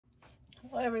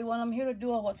Hello everyone, I'm here to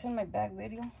do a what's in my bag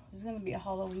video. This is going to be a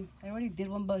Halloween. I already did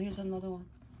one, but here's another one.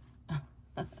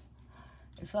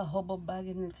 It's a hobo bag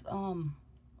and it's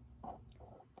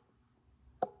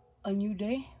a new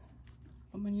day.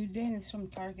 From a new day and it's from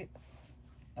Target.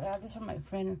 I got this from my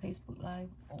friend in Facebook Live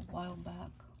a while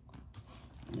back.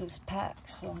 And it's packed,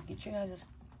 so get you guys a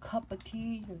cup of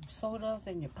tea, your sodas,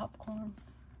 and your popcorn,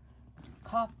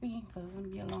 coffee, because it's going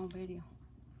to be a long video.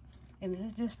 And this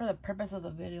is just for the purpose of the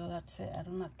video, that's it. I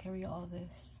do not carry all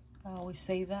this. I always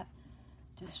say that,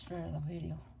 just for the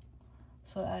video.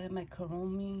 So I added my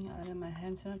Kuromi, I added my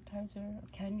hand sanitizer, a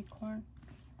candy corn,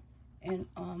 and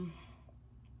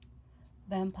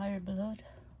vampire blood.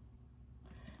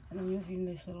 And I'm using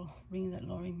this little ring that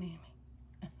Lori made me.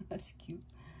 That's cute.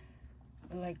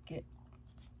 I like it.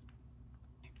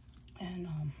 And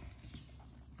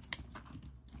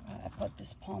I put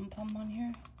this pom-pom on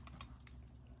here.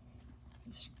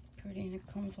 It's pretty, and it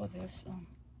comes with this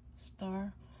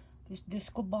star, this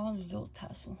disco ball, this little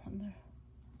tassel on there.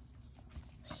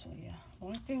 So yeah, the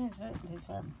only thing is that these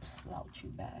are slouchy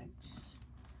bags.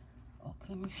 Okay,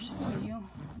 let me show you.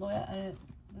 Look, I added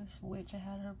this witch. I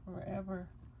had her forever,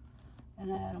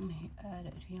 and I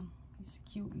added him. He's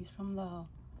cute. He's from the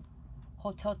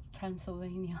Hotel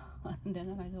Transylvania, and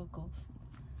then my little ghost.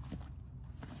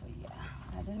 So yeah,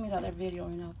 I just made another video,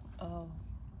 you know, of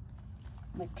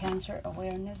my cancer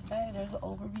awareness bag. There's the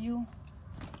overview.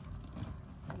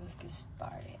 So let's get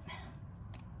started.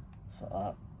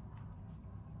 So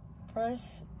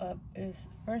first up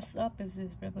is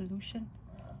this Revolution,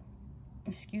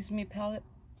 excuse me, palette,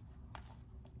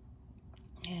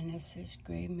 and it says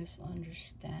Gray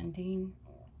Misunderstanding.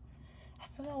 I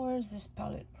forgot where is this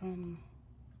palette from.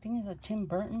 I think it's a Tim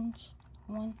Burton's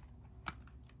one,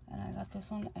 and I got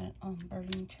this one at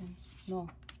Burlington, no,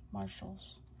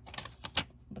 Marshall's.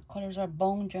 The colors are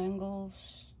Bone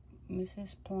Jangles,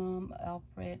 Mrs. Plum,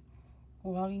 Alfred,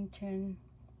 Wellington,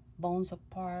 Bones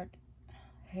Apart,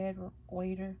 Head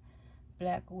Waiter,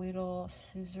 Black Widow,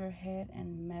 Scissorhead,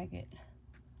 and Maggot.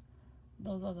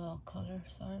 Those are the colors.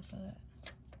 Sorry for that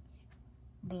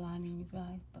blinding you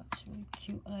guys, but it's really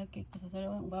cute. I like it because I thought it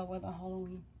went well with the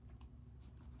Halloween.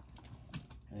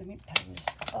 Let me pack this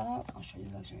up. I'll show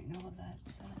you guys right now that.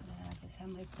 I just have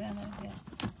my pen again.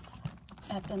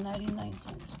 At the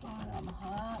 99-cent store. I'm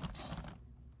hot.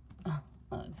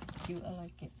 It's cute. I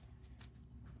like it.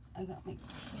 I got my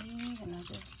key and I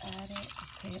just added,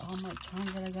 okay, all my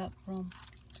charms that I got from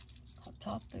Hot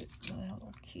Topic. The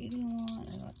Hello Kitty one.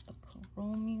 I got the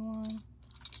Kuromi one.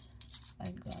 I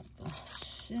got the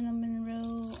cinnamon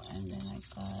roll, and then I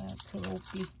got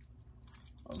Keroppi.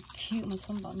 Oh, cute. My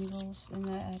son bought me those. And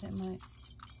I added my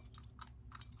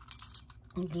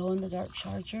glow-in-the-dark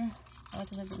charger.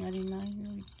 That's like $99,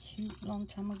 really cute, long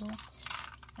time ago.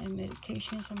 And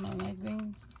medications for my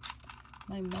migraine.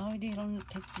 My Melody, I don't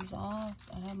take these off.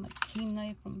 I have my key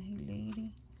knife from Hey Lady.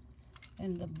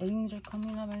 And the blings are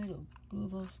coming up. I need to glue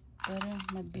those better.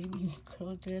 My baby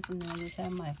curl dress. And then I just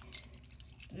have my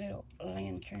little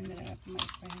lantern that I got from my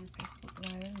friend Facebook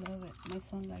Live. I love it. My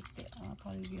son liked it. I'll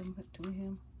probably give it to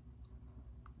him.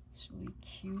 It's really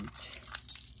cute.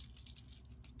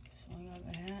 So I got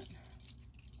that.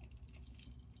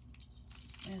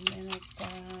 And then I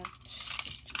got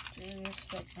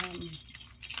this, like,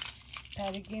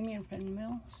 Patty gave me in friend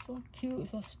mail. So cute.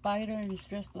 It's a spider and it's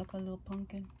dressed like a little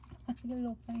pumpkin. The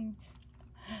little fangs.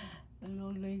 The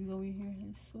little legs over here.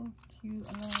 It's so cute.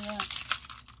 I love that.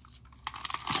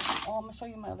 Oh, I'm going to show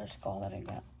you my other skull that I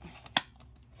got.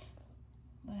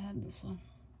 I had this one.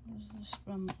 This is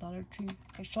from Dollar Tree.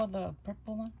 I showed the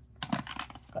purple one.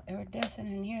 Got iridescent,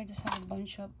 and in here I just have a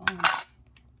bunch of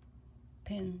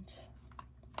pins.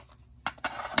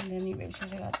 And then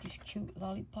erasers. I got these cute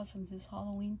lollipops on this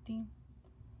Halloween theme.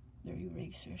 They're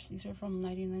erasers. These are from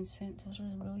 99-cent. Those are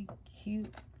really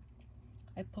cute.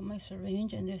 I put my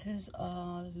syringe, and this is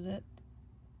a lip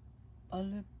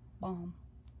balm.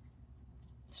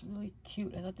 It's really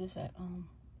cute. I got this at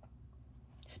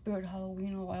Spirit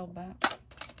Halloween a while back.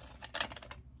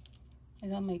 I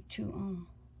got my two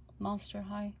Monster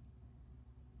High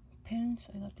pins.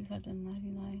 I got these at the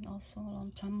 99 also a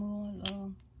long time ago. I love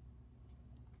them.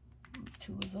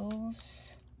 Two of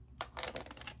those.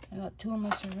 I got two of my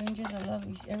syringes. I love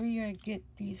these. Every year I get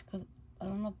these because I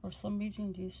don't know, for some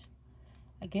reason these,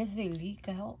 I guess they leak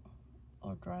out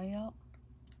or dry out.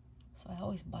 So I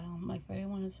always buy them. My favorite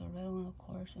one is the red one, of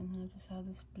course, and then I just have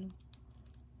this blue.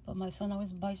 But my son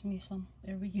always buys me some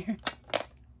every year.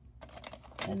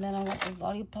 And then I got the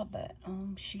lollipop at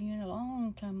Shein a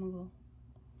long time ago.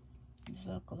 It's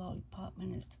like a lollipop,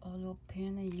 and it's a little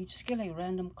pin, and you just get like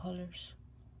random colors.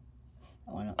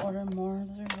 I want to order more.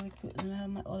 Those are really cute. And I have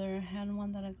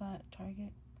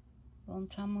long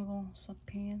time ago. It's a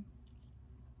pen.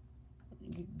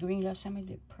 Green. Last time I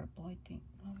did purple, I think.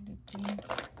 I did green.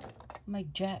 My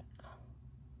Jack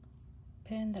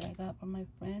pen that I got from my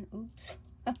friend. Oops.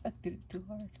 I did it too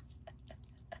hard.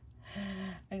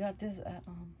 I got this at,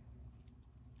 oh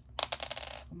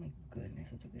my goodness,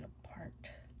 I took it apart.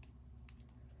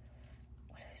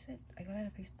 What is it? I got it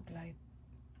at Facebook Live.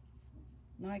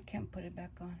 Now I can't put it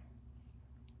back on.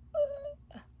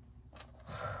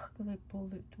 Because I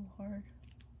pulled it too hard.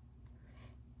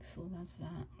 So that's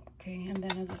that. Okay, and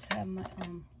then I just have my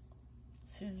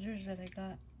scissors that I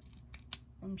got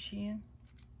from Shein.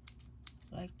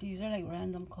 Like, these are like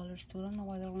random colors too. I don't know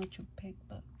why they don't let you pick,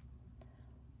 but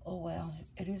oh well,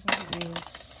 it is what it is.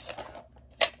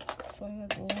 So I got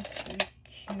those, really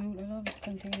cute. I love the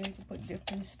container to put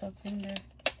different stuff in there.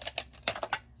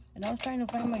 And I was trying to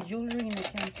find my jewelry and I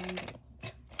can't find it.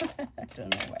 I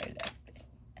don't know where I left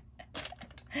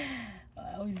it.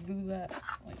 I always do that.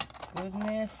 My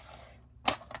goodness.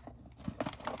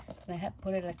 And I had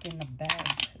put it like in a bag,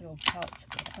 little pouch.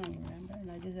 But I don't remember.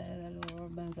 And I just added that little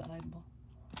rubber band's eyeball.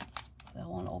 That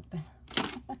won't open.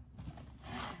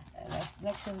 And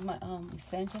next is my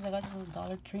essentials. I got this little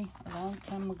Dollar Tree a long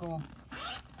time ago.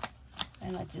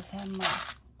 And I just have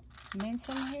my mints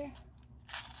in here.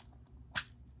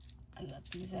 I got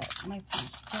these at my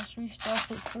grocery store.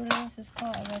 Food List is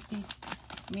called. I got these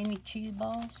mini cheese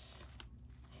balls.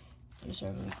 These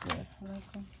are really good. I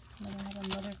like them. Then I have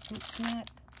another fruit snack.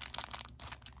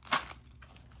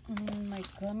 And my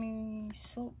gummy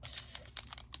soaps.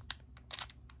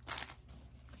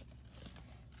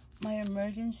 My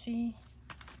emergency.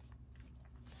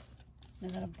 I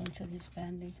got a bunch of these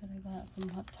band-aids that I got from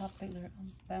Hot Topic. They're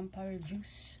vampire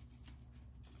juice.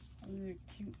 They're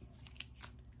cute.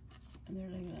 And they're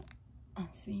like that.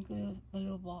 See, you get a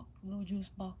little box, little juice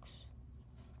box.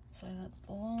 So I got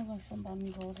all my son bought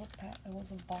me those. It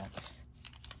was a box.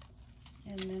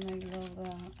 And then I love,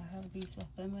 I have these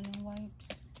feminine wipes,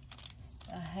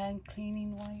 a hand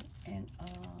cleaning wipe, and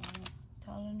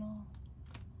Tylenol,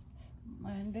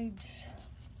 my band-aids.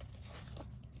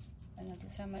 And I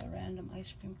just have my random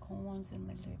ice cream cone ones in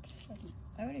my lips.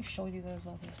 I already showed you guys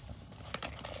all this,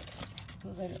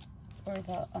 but for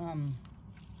the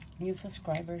new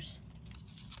subscribers.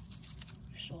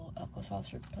 So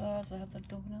Alka-Seltzer Plus, I have the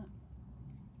donut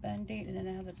band-aid, and then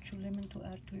I have the True Lemon to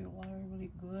add to your water,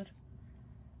 really good.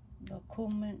 The Cool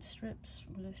Mint strips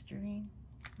from Listerine,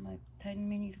 my 10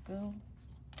 mini to go,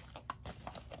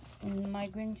 and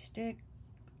migraine stick,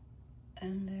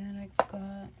 and then I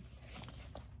got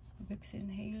Vicks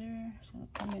inhaler, so it'll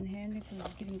come in handy because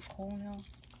it's getting cold now.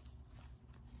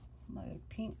 My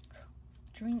pink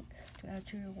drink to add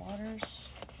to your waters,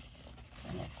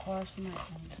 and of course my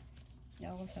you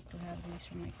always have to have these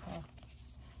for my cough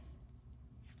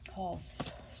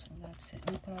hauls. So that's it.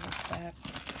 Let me put all this back.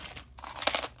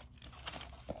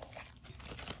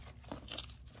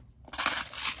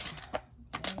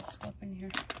 All this stuff in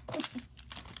here.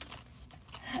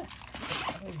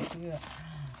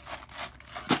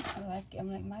 I'm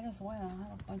like, might as well. I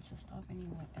have a bunch of stuff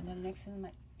anyway. And then next is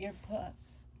my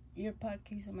earpod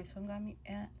case that my son got me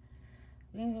at.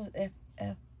 I think it was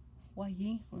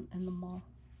FFYE in the mall.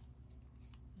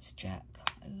 It's Jack.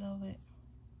 I love it.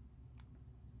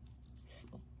 So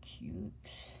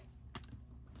cute.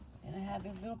 And I have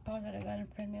this little pouch that I got in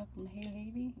print mail from Hey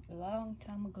Lady a long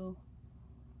time ago.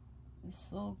 It's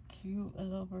so cute. I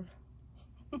love her.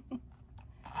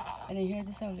 And then here, I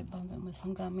just have a lip balm that my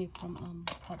son got me from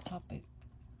Hot Topic.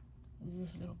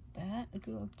 This little bat. Look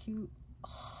at how cute.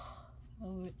 Oh,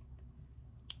 love it.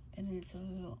 And then it's a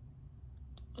little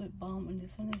lip balm. And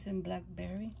this one is in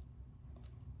blackberry.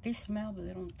 They smell, but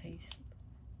they don't taste.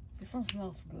 This one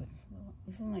smells good.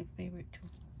 This is my favorite too.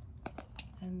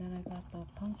 And then I got the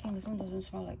pumpkin. This one doesn't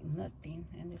smell like nothing.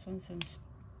 And this one's some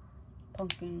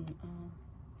pumpkin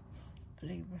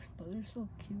flavor. But they're so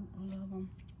cute. I love them.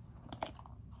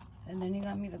 And then he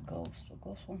got me the ghost. The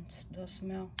ghost one does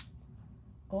smell.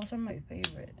 Ghosts are my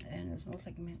favorite. And it smells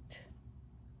like mint.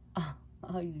 Oh,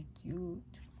 he's cute.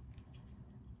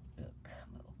 Look,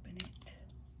 I'm gonna open it.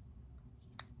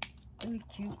 Really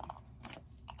cute.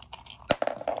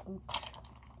 Oops.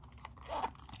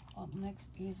 Up next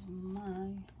is my...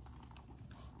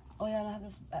 Oh yeah, I have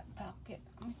this back pocket.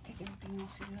 Let me take everything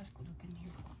else here. Let's go look in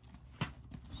here.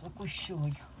 So I can show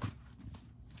you.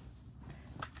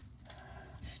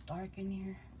 It's dark in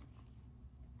here.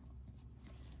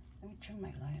 Let me turn my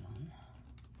light on.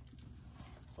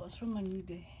 So it's from a new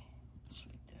day. It's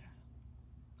right there.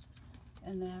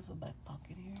 And then I have a back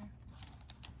pocket here.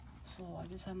 So I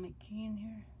just have my key in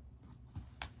here.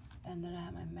 And then I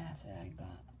have my mask that I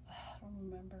got. I don't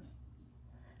remember.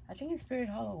 I think it's Spirit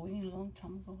Halloween a long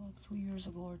time ago, like 2 years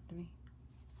ago or 3.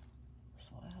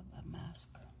 So I have that mask.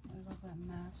 I love that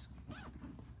mask.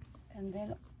 And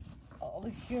then over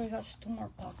here I got 2 more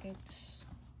pockets.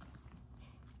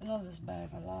 I love this bag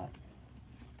a lot.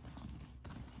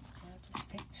 I just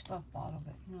take stuff out of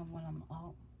it, you know, when I'm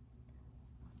out.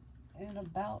 And the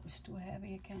belt is too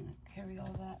heavy. I can't carry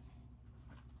all that.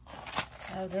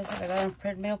 This I got a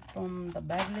treadmill from the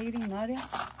bag lady, Nadia.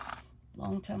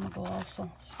 Long time ago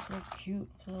also. It's so cute.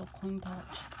 It's a little coin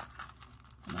pouch.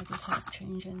 And I just have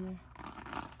change in there.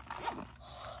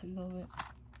 I love it.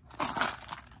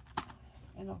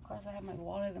 And of course I have my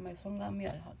wallet that my son got me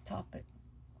at Hot Topic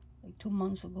like 2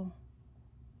 months ago.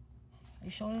 I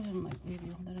showed it in my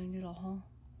video that I did a haul.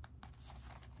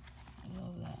 I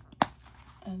love that.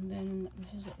 And then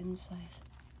this is the inside.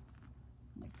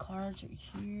 My cards are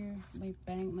here. My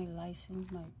bank, my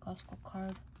license, my Costco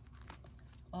card.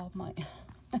 All my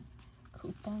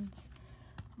coupons.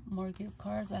 More gift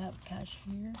cards. I have cash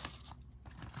here.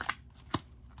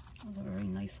 It's a very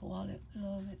nice wallet.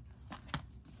 Love it.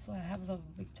 So I have the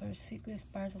Victoria's Secret,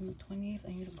 expires on the 28th.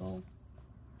 I need to go.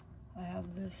 I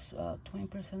have this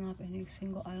 20% off any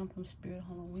single item from Spirit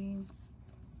Halloween.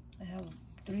 I have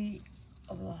 3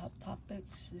 of the Hot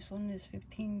Topics. This one is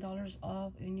 $15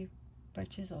 off any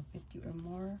purchase of 50 or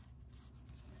more.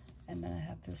 And then I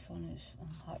have this one is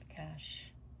Hot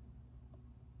Cash.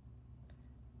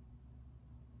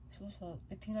 So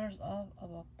 $15 off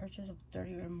of a purchase of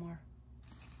 30 or more.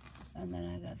 And then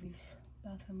I got these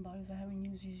Bath and Bodies. I haven't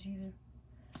used these either.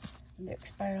 And they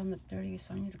expire on the 30th,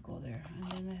 so I need to go there.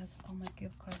 And then I have all my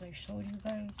gift cards I showed you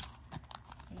guys.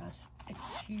 I got it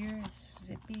here, it's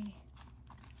zippy.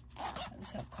 I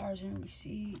just have cards and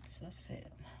receipts. That's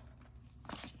it.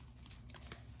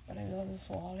 But I love this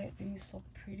wallet. I think it's so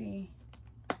pretty.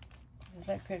 It's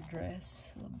like a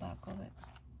dress, the back of it.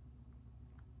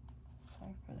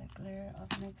 Sorry for that glare.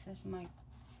 Up next is my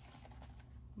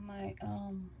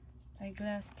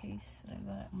eyeglass case that I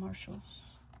got at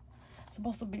Marshall's. It's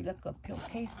supposed to be like a pill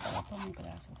case, but I put my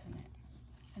glasses in it.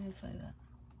 And it's like that.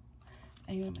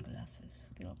 And here are my glasses.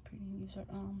 Get all pretty. These are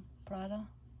Prada.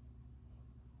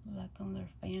 Like on they're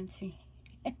fancy.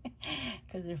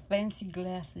 Because they're fancy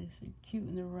glasses. They're cute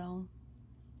and they're round.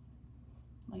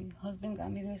 My husband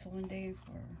got me this one day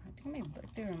for, I think my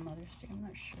birthday or Mother's Day. I'm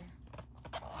not sure.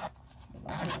 But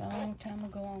that was a long time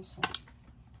ago also.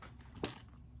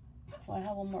 So I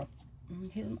have one more.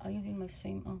 I'm using my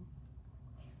same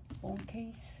phone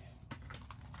case.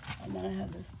 And then I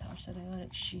have this pouch that I got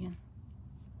at Shein.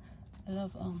 I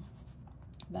love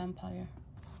vampire.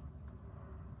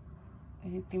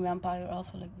 Anything vampire,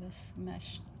 also like this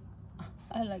mesh.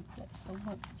 I like that so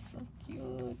much. It's so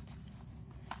cute.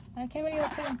 I can't really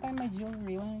open and find my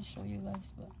jewelry. I want to show you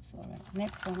guys, but it's alright.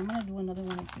 Next one. I'm going to do another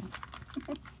one, I think.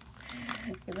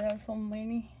 Because I have so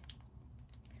many.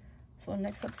 So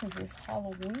next up, since it's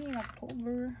Halloween,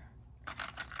 October,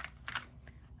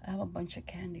 I have a bunch of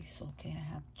candies. Okay,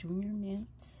 I have Junior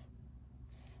Mints.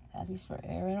 I have these for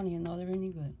air. I don't even know they're any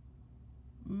good.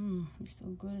 They're so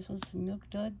good. This one's Milk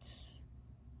Duds.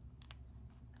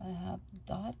 I have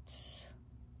Dots.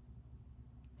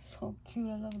 So cute.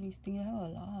 I love these things. I have a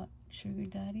lot. Sugar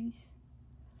Daddies.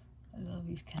 I love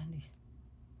these candies.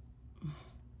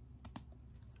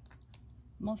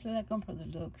 Mostly like them for the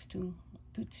looks too.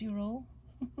 Tootsie Roll.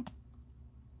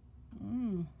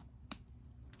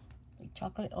 Like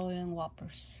chocolate oil and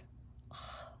Whoppers.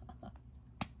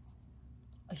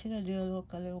 I should have did a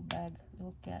little bag,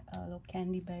 little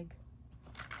candy bag.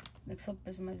 Next up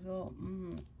is my little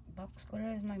box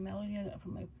cutter. Is my melody I got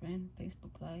from my friend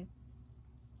Facebook Live.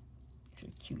 It's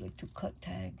really cute, like to cut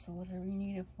tags or whatever you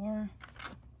need it for.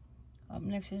 Up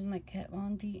next is my Kat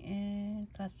Von D and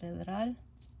Catedral.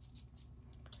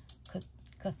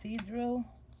 Cathedral.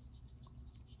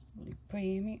 Really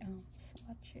pretty. Let me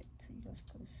swatch it so you guys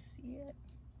can see it.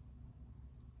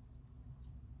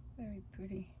 Very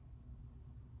pretty.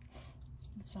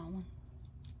 It's that one.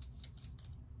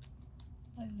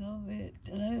 I love it.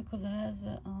 I love it because it has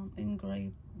the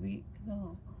engraved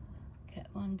Kat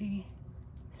Von D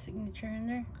signature in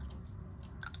there.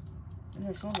 And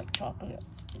it smells like chocolate.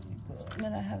 Really good. And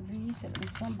then I have these that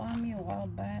my son bought me a while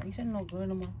back. These are no good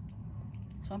no more.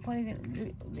 So I'm probably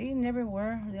gonna, they never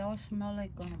were. They always smell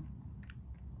like what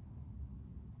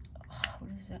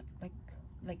is that?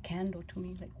 Like candle to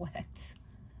me, like wax.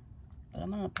 But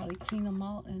I'm gonna probably clean them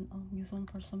out and use them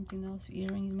for something else.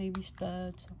 Earrings, maybe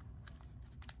studs,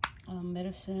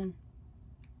 medicine,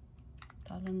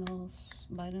 Tylenols,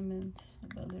 vitamins.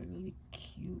 But they're really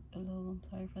cute. I love them.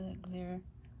 Sorry for that glare.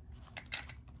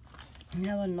 I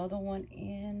have another one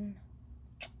in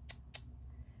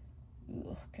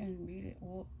Ugh, can't read it.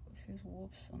 Whoop, it says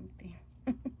whoop something.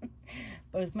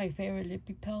 But it's my favorite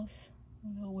lippy pals.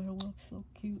 Little werewolf, so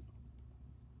cute.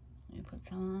 It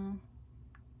puts on.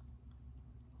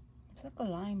 It's like a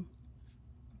lime.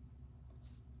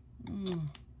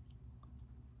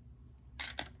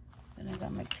 Then I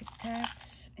got my Tic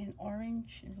Tacs in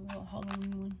orange. It's a little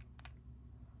Halloween one.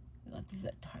 I got these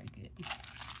at Target.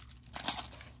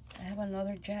 I have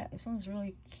another Jack. This one's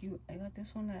really cute. I got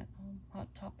this one at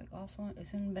Hot Topic also.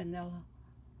 It's in vanilla.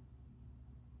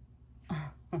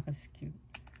 It's cute.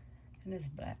 And it's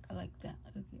black. I like that.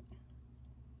 Look at it.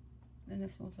 Then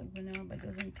it smells like vanilla, but it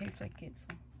doesn't taste like it.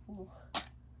 So, ugh.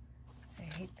 I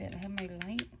hate that. I have my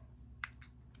light.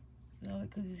 Love it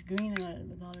because it's green. I got it at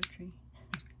the Dollar Tree.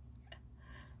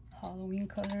 Halloween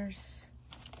colors.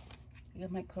 I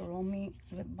got my Kuromi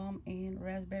lip balm in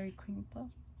raspberry cream puff.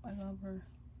 I love her.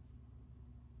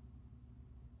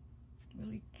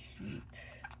 Really cute.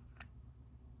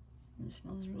 And it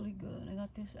smells really good. I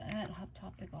got this at Hot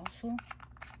Topic also.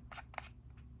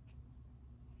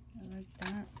 I like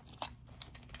that.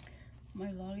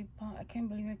 My lollipop. I can't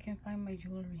believe I can't find my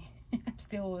jewelry. I'm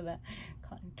still with that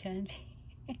cotton candy.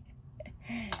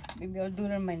 Maybe I'll do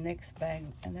it in my next bag.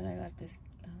 And then I got this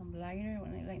lighter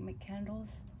when I light my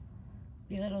candles.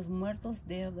 Dia de los Muertos,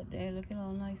 Day of the Dead. Look at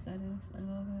how nice that is. I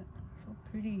love it. So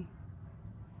pretty.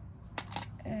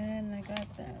 And I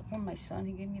got that from my son.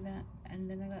 He gave me that. And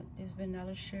then I got this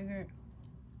vanilla sugar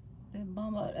lip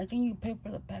balm. I think you pay for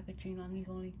the packaging on these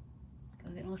only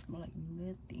because they don't smell like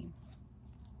nothing.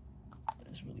 But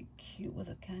it's really cute with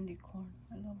a candy corn.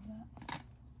 I love that.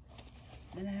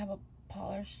 Then I have a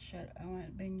polish that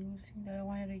I've been using that I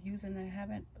wanted to use and I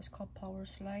haven't. It's called Power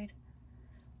Slide.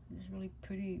 It's really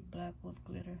pretty black with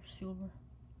glitter silver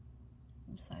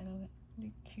inside of it.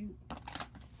 Really cute.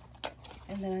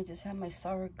 And then I just have my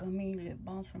Sour Gummy lip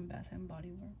balm from Bath and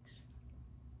Body Works.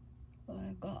 What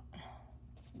I got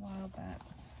a while back.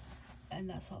 And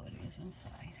that's all it is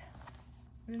inside.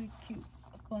 Really cute.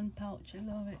 A fun pouch. I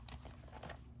love it.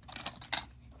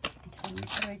 So let me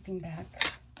put everything back.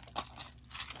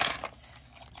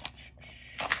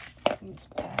 It's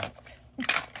packed.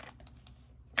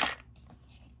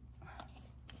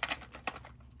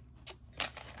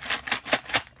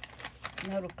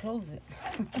 Now to close it.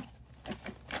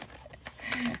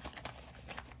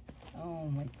 Oh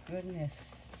my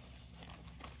goodness.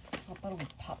 Hope I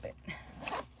don't pop it.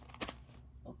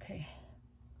 Okay.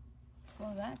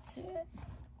 So that's it.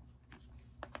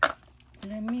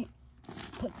 Let me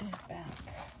put this back.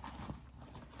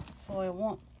 So I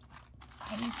won't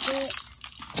taste it.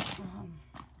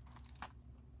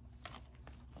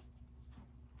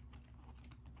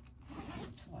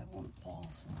 So I won't fall.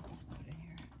 So I'll just put it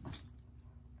here.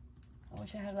 I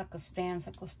wish I had like a stand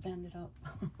so I could stand it up.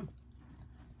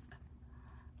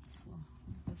 So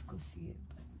let's go see it.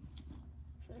 But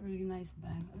it's a really nice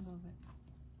bag. I love it.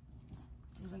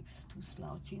 Just like it's too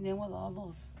slouchy. And then with all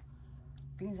those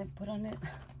things I put on it,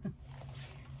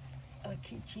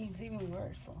 keychains even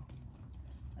worse. So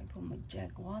I put my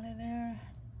Jack wallet there.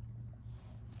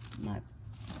 My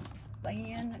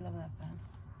band. I love that band.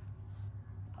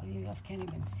 All you guys can't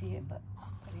even see it, but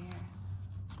put it here.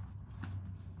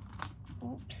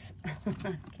 Oops.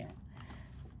 Can't.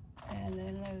 And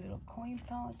then a little coin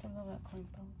pouch. I love that coin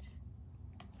pouch.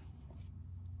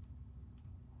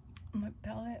 My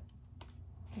palette.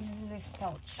 And then this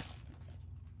pouch.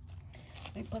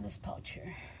 Let me put this pouch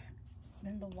here.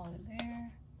 Then the wallet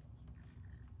there.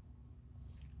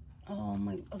 Oh,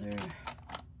 my other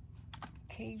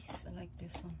case. I like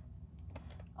this one.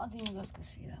 I don't think you guys could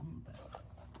see that one, but.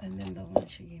 And then the one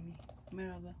she gave me.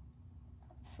 Mirabelle.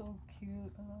 So cute.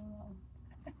 I love that one.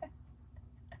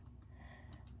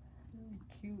 Really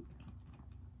cute.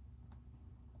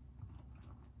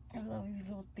 I love these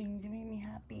little things. They make me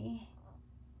happy.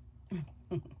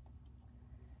 I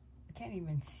can't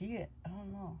even see it. I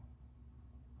don't know.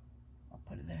 I'll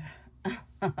put it there.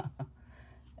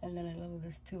 And then I love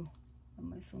this too. And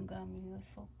my son got me.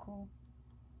 That's so cool.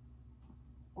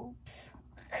 Oops.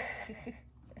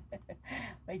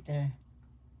 Right there.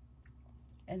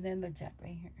 And then the Jack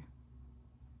right here.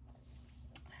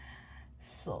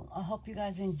 So I hope you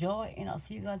guys enjoy, and I'll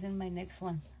see you guys in my next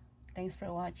one. Thanks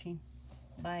for watching.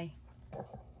 Bye.